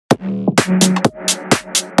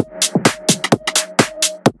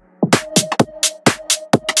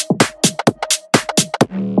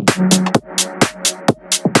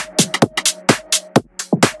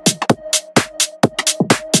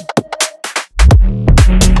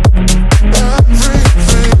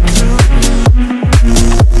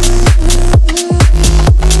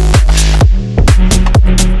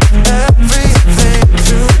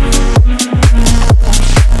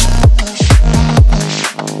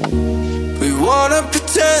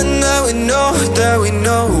That we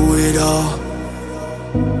know it all,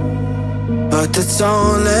 but that's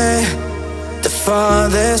only the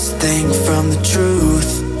farthest thing from the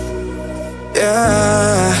truth.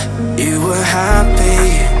 Yeah, you were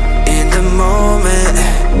happy in the moment,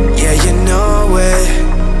 yeah, you know it,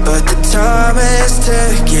 but the time is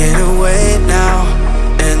ticking away now,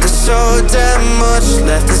 and there's so damn much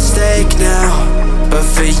left at stake now. But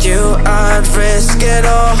for you I'd risk it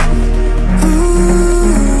all.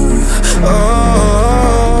 Ooh,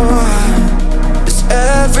 oh, there's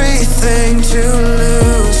everything to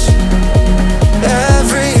lose,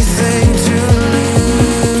 everything to lose.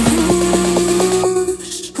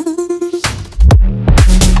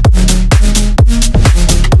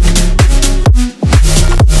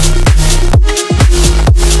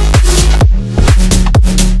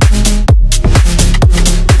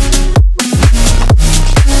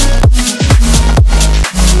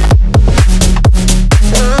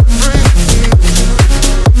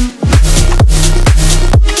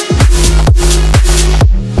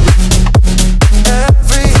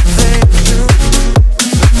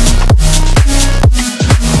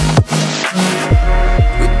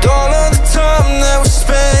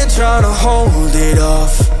 Trying to hold it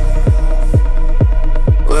off,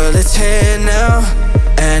 well it's here now,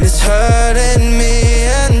 and it's hurting me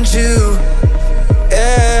and you.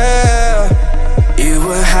 Yeah, you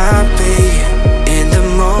were happy in the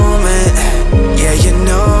moment, yeah, you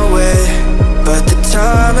know it, but the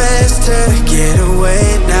time is ticking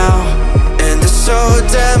away now, and there's so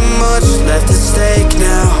damn much left at stake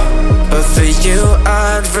now. But for you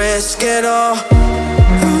I'd risk it all.